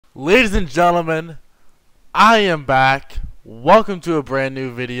Ladies and gentlemen, I am back. Welcome to a brand new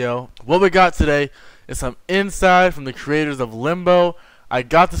video. What we got today is some insight from the creators of Limbo. I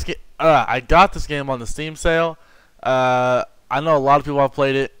got this game on the Steam sale. I know a lot of people have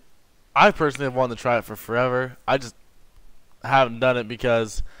played it. I personally have wanted to try it for forever. I just haven't done it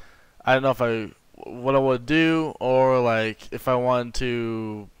because I don't know what I would do, or like if I wanted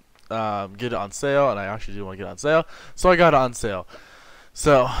to get it on sale, and I actually do want to get it on sale, so I got it on sale.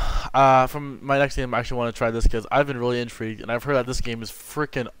 So, from my next game, I actually want to try this because I've been really intrigued, and I've heard that this game is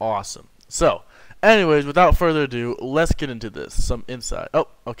freaking awesome. So, anyways, without further ado, let's get into this. Some insight. Oh,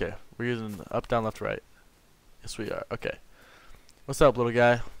 okay. We're using up, down, left, right. Yes, we are. Okay. What's up, little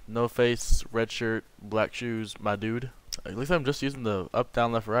guy? No face, red shirt, black shoes, my dude. At least I'm just using the up,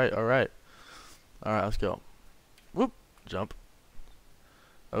 down, left, right. Alright. Alright, let's go. Whoop. Jump.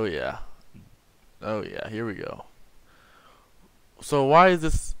 Oh, yeah. Oh, yeah. Here we go. So why is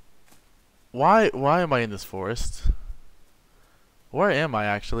this? Why am I in this forest? Where am I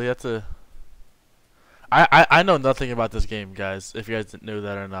actually? I know nothing about this game, guys. If you guys didn't know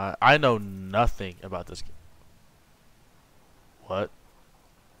that or not, I know nothing about this game. What?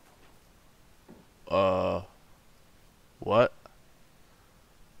 What?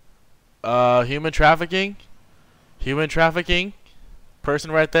 Human trafficking? Human trafficking? Person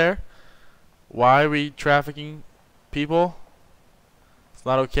right there? Why are we trafficking people? It's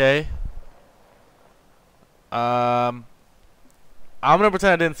not okay. I'm gonna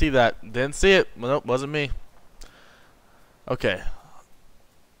pretend I didn't see that. Didn't see it. Nope, wasn't me. Okay.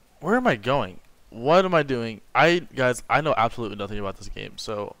 Where am I going? What am I doing? Guys, I know absolutely nothing about this game,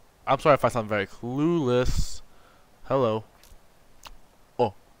 so I'm sorry if I sound very clueless. Hello.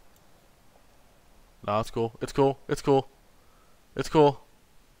 Oh. No, it's cool. It's cool. It's cool. It's cool.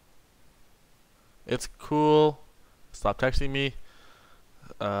 It's cool. Stop texting me.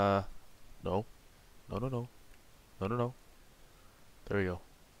 No. No, no, no. No, no, no. There we go.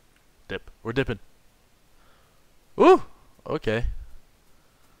 Dip. We're dipping. Ooh! Okay.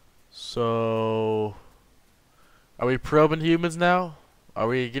 So... Are we probing humans now? Are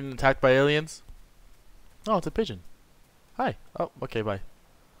we getting attacked by aliens? Oh, it's a pigeon. Hi. Oh, okay, bye.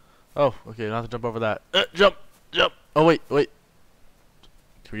 Oh, okay, not to jump over that. Jump! Jump! Oh, wait, wait.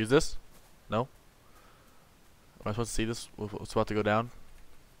 Can we use this? No? Am I supposed to see this? What's about to go down?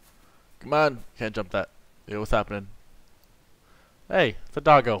 Come on, can't jump that. Yeah, what's happening? Hey, it's a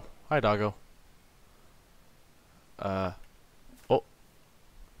doggo. Hi, doggo. Oh.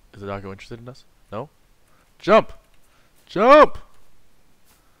 Is the doggo interested in us? No? Jump! Jump!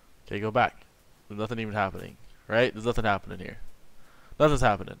 Okay, go back. There's nothing even happening. Right? There's nothing happening here. Nothing's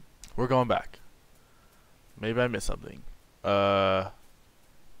happening. We're going back. Maybe I missed something. Hello?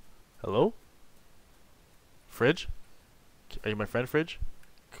 Fridge? Are you my friend, Fridge?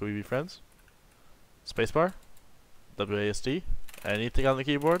 Could we be friends? Spacebar? WASD? Anything on the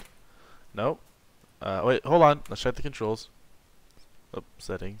keyboard? Nope. Wait, hold on. Let's check the controls. Oh,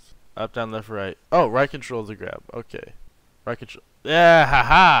 settings. Up, down, left, right. Oh, right control to grab. Okay. Right control. Yeah,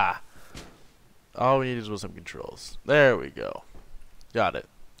 haha! All we needed was some controls. There we go. Got it.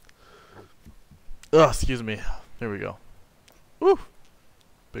 Ugh, excuse me. Here we go. Woo!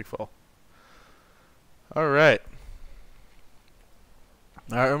 Big fall. Alright.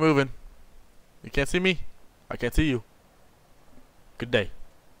 Alright, we're moving. You can't see me. I can't see you. Good day.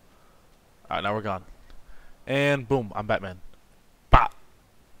 Alright, now we're gone. And boom, I'm Batman. Bop!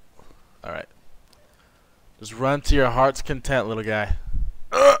 Alright. Just run to your heart's content, little guy.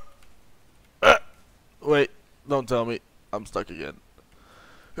 Wait, don't tell me. I'm stuck again.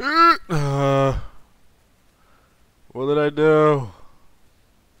 What did I do?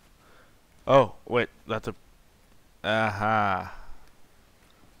 Oh, wait, that's a... Aha.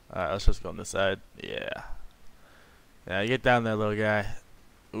 Alright, let's just go on this side. Yeah. Yeah, get down there, little guy.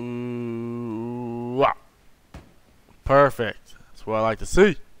 Ooh. Wah. Perfect. That's what I like to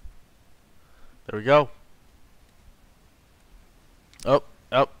see. There we go. Up,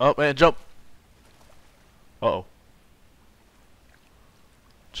 up, up, and jump. Uh-oh.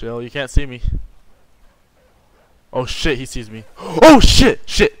 Chill, you can't see me. Oh shit, he sees me. Oh shit,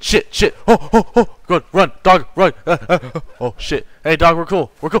 shit, shit, shit. Oh, good, run, dog, run. Oh shit. Hey, dog, we're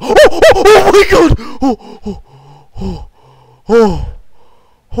cool. We're cool. Oh my god. Oh,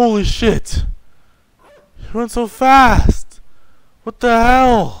 holy shit. You run so fast. What the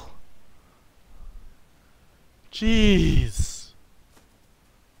hell? Jeez.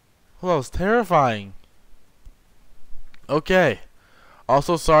 Well, that was terrifying. Okay.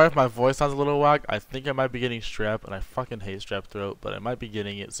 Also, sorry if my voice sounds a little whack. I think I might be getting strep, and I fucking hate strep throat, but I might be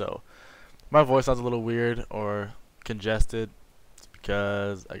getting it, so my voice sounds a little weird or congested. It's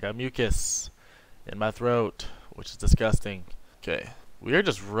because I got mucus in my throat, which is disgusting. Okay, we are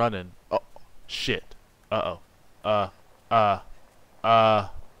just running. Oh, shit. Uh-oh.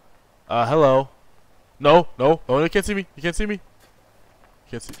 Hello. No, you can't see me. You can't see me. You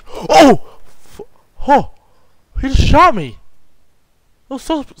can't see. Oh! Oh! He just shot me. That was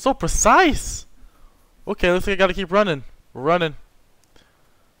so precise. Okay, looks like I gotta keep running. We're running.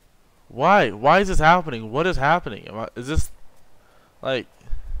 Why? Why is this happening? What is happening? Is this like?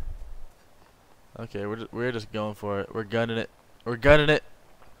 Okay, we're just going for it. We're gunning it. We're gunning it.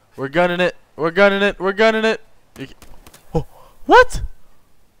 We're gunning it. We're gunning it. We're gunning it. Oh, what?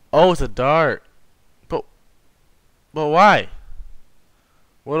 Oh, it's a dart. But why?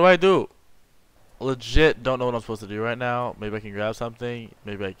 What do I do? Legit don't know what I'm supposed to do right now. Maybe I can grab something.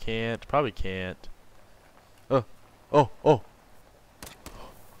 Maybe I can't. Probably can't. Oh.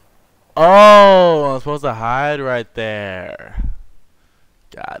 Oh, I'm supposed to hide right there.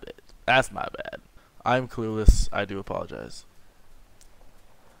 Got it. That's my bad. I'm clueless. I do apologize.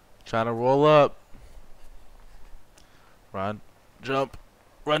 Trying to roll up. Run. Jump.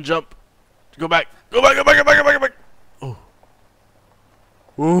 Run, jump. Go back. Go back. Go back. Go back. Go back. Go back. Ooh.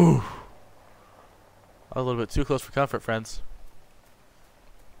 Ooh. I was a little bit too close for comfort, friends.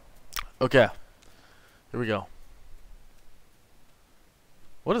 Okay. Here we go.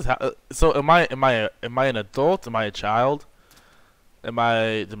 What is so am I an adult? Am I a child? Did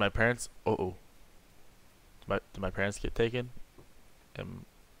my parents did my parents get taken? Did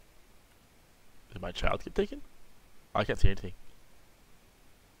my child get taken? I can't see anything.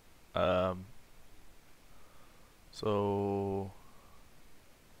 So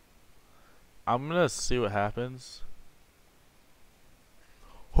I'm gonna see what happens.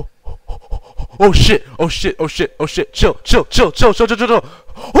 Oh shit! Oh shit! Oh shit! Oh shit! Chill! Chill! Chill! Chill! Chill! Chill! Chill! Chill!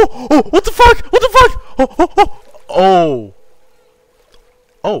 Oh! What the fuck! What the fuck! Oh!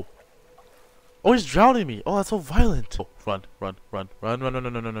 Oh! He's drowning me! Oh, that's so violent! Oh, run!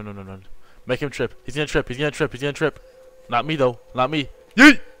 Make him trip! He's gonna trip! He's gonna trip! He's gonna trip! Not me though! Not me!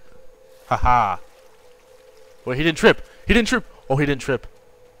 Yeet! Haha! Wait, he didn't trip! He didn't trip! Oh, he didn't trip!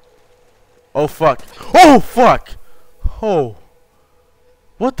 Oh fuck! Oh fuck! Oh!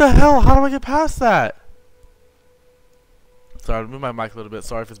 What the hell? How do I get past that? Sorry, I'll move my mic a little bit.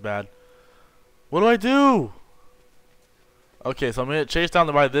 Sorry if it's bad. What do I do? Okay, so I'm gonna chase down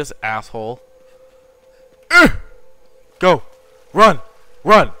by this asshole. Go! Run!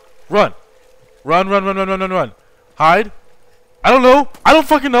 Run! Run! Run! Hide! I don't know! I don't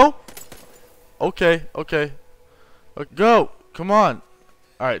fucking know! Okay. Go! Come on!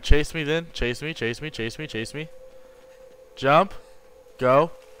 Alright, chase me then. Chase me. Jump.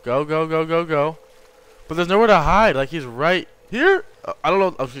 Go. But there's nowhere to hide. Like, he's right here? I don't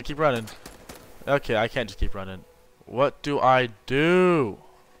know. I'm just gonna keep running. Okay, I can't just keep running. What do I do?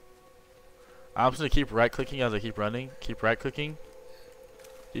 I'm just gonna keep right-clicking as I keep running. Keep right-clicking.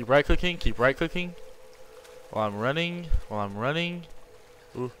 Keep right-clicking. While I'm running.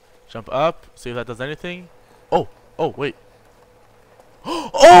 Ooh. Jump up. See if that does anything. Oh, wait.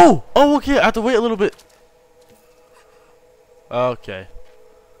 Oh, okay. I have to wait a little bit. Okay.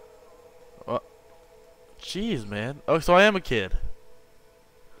 Well, jeez, man. Oh, so I am a kid.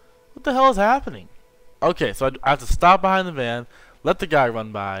 What the hell is happening? Okay, so I have to stop behind the van, let the guy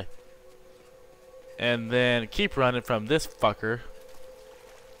run by, and then keep running from this fucker.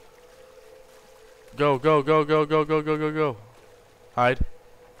 Go. Hide.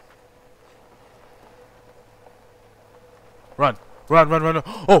 Run.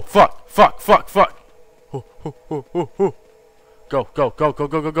 Oh, fuck. Oh. Go.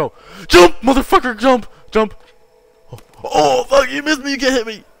 Jump, motherfucker, jump. Oh, fuck, you missed me, you can't hit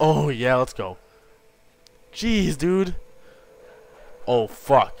me. Oh, yeah, let's go. Jeez, dude. Oh,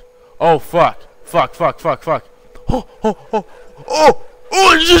 fuck. Fuck.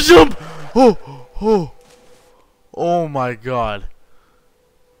 Oh, just jump. Oh my god.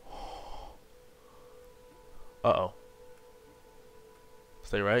 Uh-oh.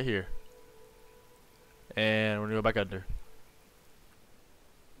 Stay right here. And we're gonna go back under.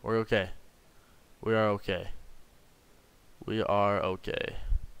 We're okay. We are okay.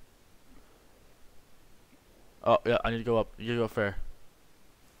 Oh, yeah, I need to go up. You gotta go fair.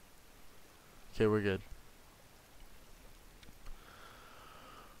 Okay, we're good.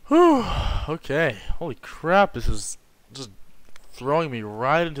 Whew. Okay. Holy crap, this is just throwing me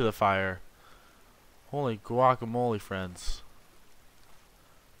right into the fire. Holy guacamole, friends.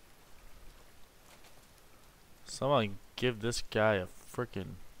 Someone give this guy a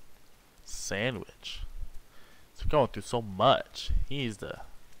freaking sandwich. He's going through so much. He's the...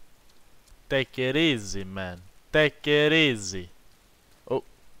 Take it easy, man. Take it easy.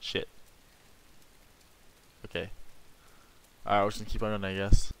 Okay. Alright, we're just gonna keep on running, I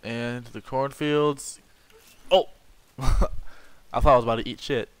guess. And the cornfields. Oh! I thought I was about to eat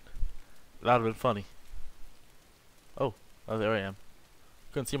shit. That would have been funny. Oh, there I am.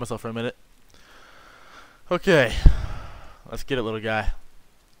 Couldn't see myself for a minute. Okay. Let's get it, little guy.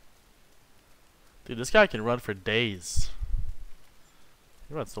 Dude, this guy can run for days.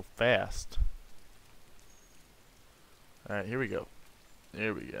 He runs so fast. Alright, here we go.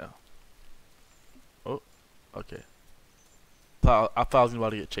 Here we go. Oh, okay. I thought I was about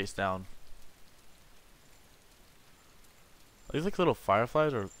to get chased down. Are these like little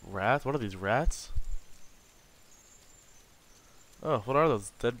fireflies or rats? What are these, rats? Oh, what are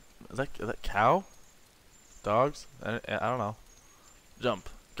those? Dead? Is that cow? Dogs? I don't know. Jump.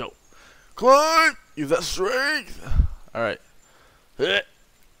 Go. Climb! Use that strength! Alright.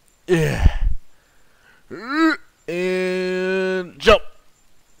 Yeah. And jump!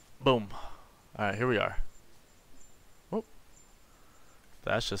 Boom. Alright, here we are. Oh.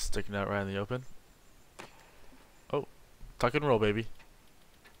 That's just sticking out right in the open. Oh. Tuck and roll, baby.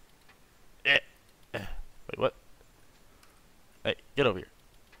 Wait, what? Hey, get over here.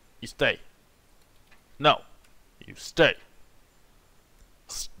 You stay. No. You stay.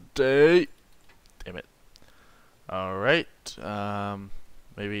 Stay. Damn it. Alright.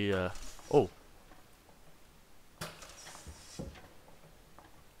 Maybe, oh.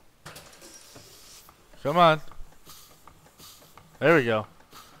 Come on. There we go.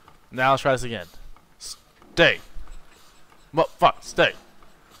 Now let's try this again. Stay. Fuck, stay.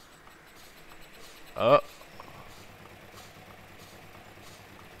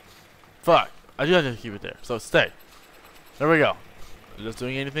 Fuck. I do have to keep it there. So stay. There we go. Is this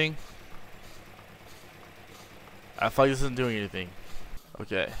doing anything? I feel like this isn't doing anything.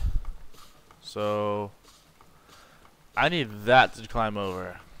 Okay. So I need that to climb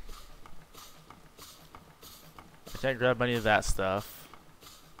over. I can't grab any of that stuff.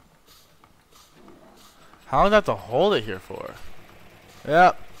 How long do I have to hold it here for?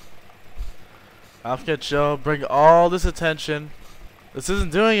 Yep. I'm just gonna chill, bring all this attention. This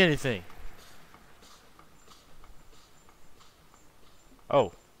isn't doing anything.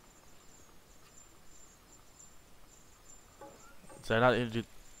 Oh. Did I not need to do...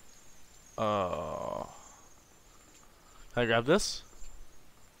 Can I grab this?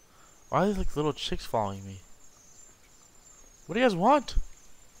 Why are these like little chicks following me? What do you guys want?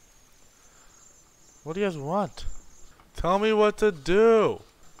 What do you guys want? Tell me what to do.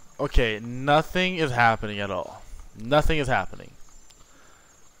 Okay, nothing is happening at all. Nothing is happening.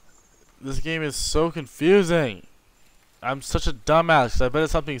 This game is so confusing. I'm such a dumbass. 'Cause I bet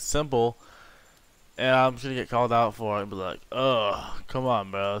it's something simple, and I'm just gonna get called out for it and be like, "Oh, come on,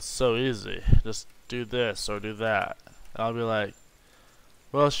 bro, it's so easy. Just do this or do that." And I'll be like,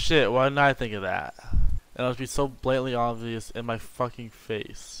 "Well, shit. Why didn't I think of that?" And it'll be so blatantly obvious in my fucking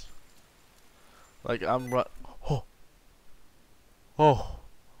face. Like oh.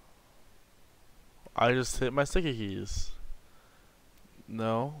 I just hit my sticky keys.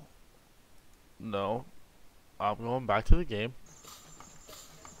 No. No. I'm going back to the game.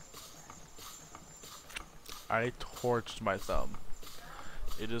 I torched my thumb.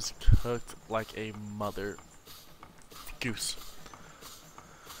 It is cooked like a mother goose.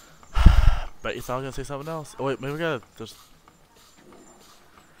 Bet you thought I was gonna say something else. Oh wait, maybe we gotta just...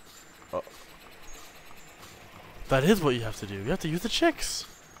 Oh. That is what you have to do. You have to use the chicks.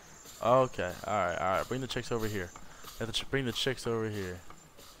 Okay, alright. Bring the chicks over here. You have to bring the chicks over here.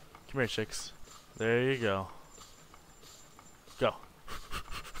 Come here, chicks. There you go. Go.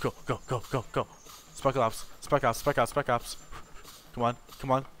 Go. Spec Ops. Come on.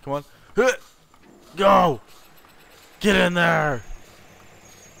 Go! Get in there!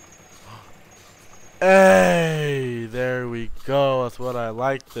 Hey! There we go. That's what I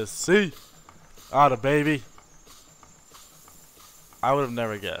like to see. Atta baby. I would have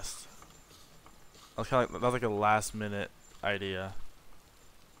never guessed. That was like a last minute idea.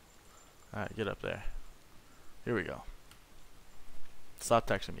 Alright, get up there. Here we go. Stop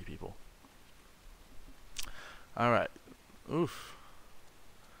texting me, people. Alright. Oof.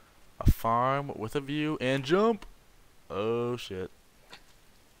 A farm with a view and jump. Oh shit.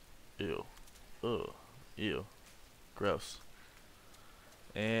 Ew. Ugh. Ew. Gross.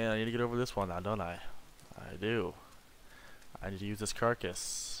 And I need to get over this one now, don't I? I do. I need to use this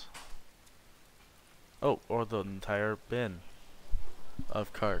carcass. Oh, or the entire bin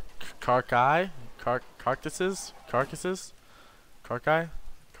of carcasses?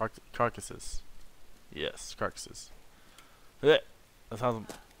 Yes, carcasses. That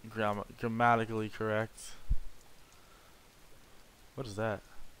sounds grammatically correct. What is that?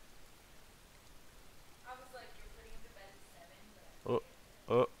 I was like,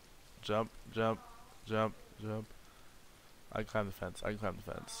 Oh, jump, jump, jump, jump. I can climb the fence. I can climb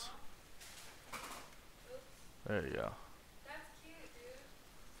the fence. There you go.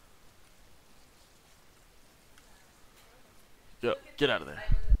 Go, get out of there.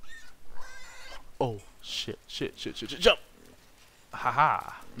 Oh, shit, shit, shit, shit, shit, jump!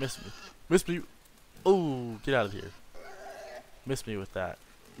 Haha, missed me. Missed me. Oh, get out of here. Missed me with that.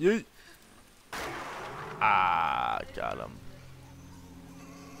 Yeet. Ah, got him.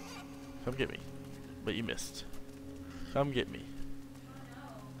 Come get me. But you missed. Come get me.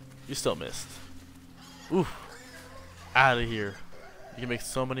 You still missed. Oof. Out of here. You can make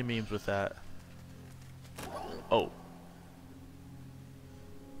so many memes with that. Oh.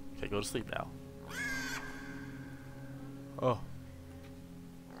 Okay, go to sleep now. Oh.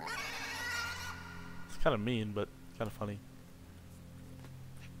 It's kind of mean, but kind of funny.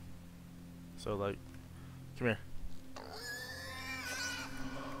 So, like, come here.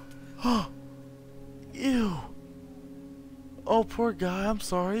 Ew. Oh, poor guy. I'm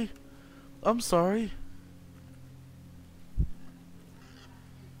sorry. I'm sorry.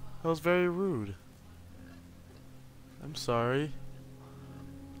 That was very rude. I'm sorry.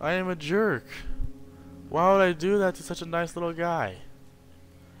 I am a jerk. Why would I do that to such a nice little guy?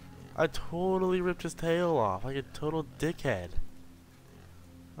 I totally ripped his tail off like a total dickhead.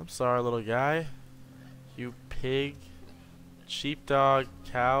 I'm sorry, little guy. You pig, sheepdog,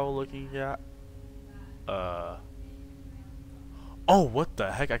 cow looking guy. Oh, what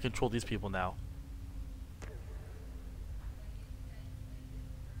the heck? I control these people now.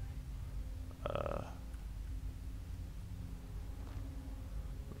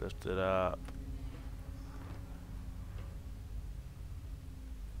 Lift it up.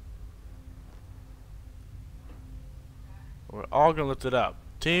 We're all gonna lift it up.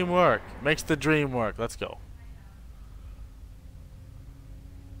 Teamwork makes the dream work. Let's go.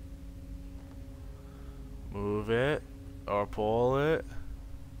 Move it or pull it.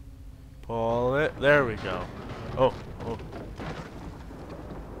 Pull it. There we go. Oh, oh.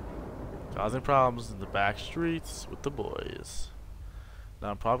 Causing problems in the back streets with the boys. Now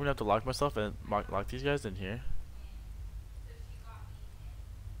I'm probably gonna have to lock myself in, lock these guys in here.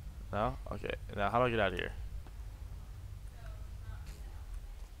 No? Okay. Now how do I get out of here?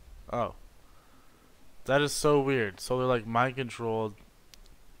 Oh. That is so weird. So they're like mind controlled,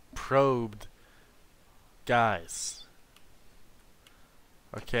 probed guys.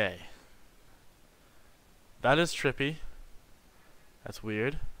 Okay. That is trippy. That's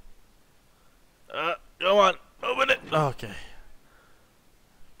weird. Go on. Open it. Okay.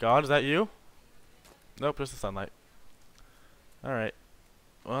 God, is that you? Nope, just the sunlight. Alright.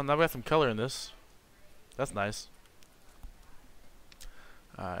 Well, now we have some color in this. That's nice.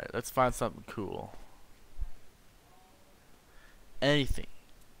 Alright, let's find something cool. Anything.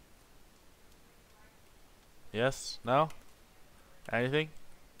 Yes? No? Anything?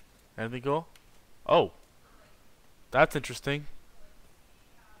 Anything cool? Oh! That's interesting.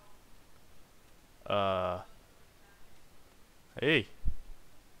 Hey!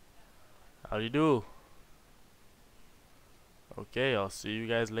 How do you do? Okay, I'll see you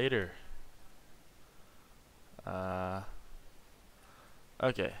guys later. Okay.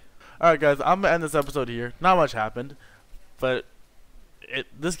 Alright guys, I'm gonna end this episode here. Not much happened, but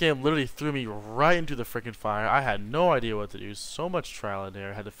this game literally threw me right into the freaking fire. I had no idea what to do. So much trial and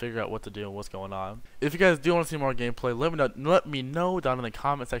error. I had to figure out what to do and what's going on. If you guys do want to see more gameplay, let me know down in the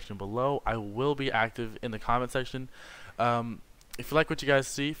comment section below. I will be active in the comment section. If you like what you guys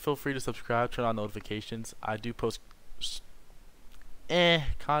see, feel free to subscribe, turn on notifications. I do post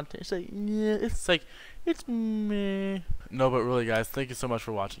content. It's like it's meh. No, but really guys, thank you so much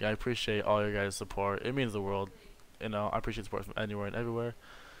for watching. I appreciate all your guys' support. It means the world. You know, I appreciate support from anywhere and everywhere.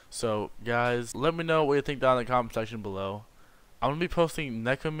 So guys, let me know what you think down in the comment section below. I'm gonna be posting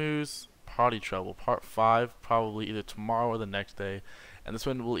Nekamu's Party Trouble Part 5 probably either tomorrow or the next day, and this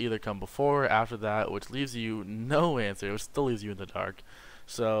one will either come before or after that, which leaves you no answer, which still leaves you in the dark.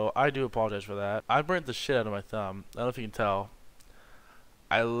 So I do apologize for that. I burnt the shit out of my thumb. I don't know if you can tell.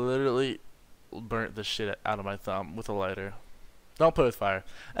 I literally burnt the shit out of my thumb with a lighter. Don't play with fire.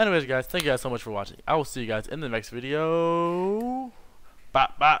 Anyways guys, thank you guys so much for watching. I will see you guys in the next video. Bye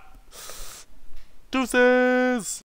bye. Deuces.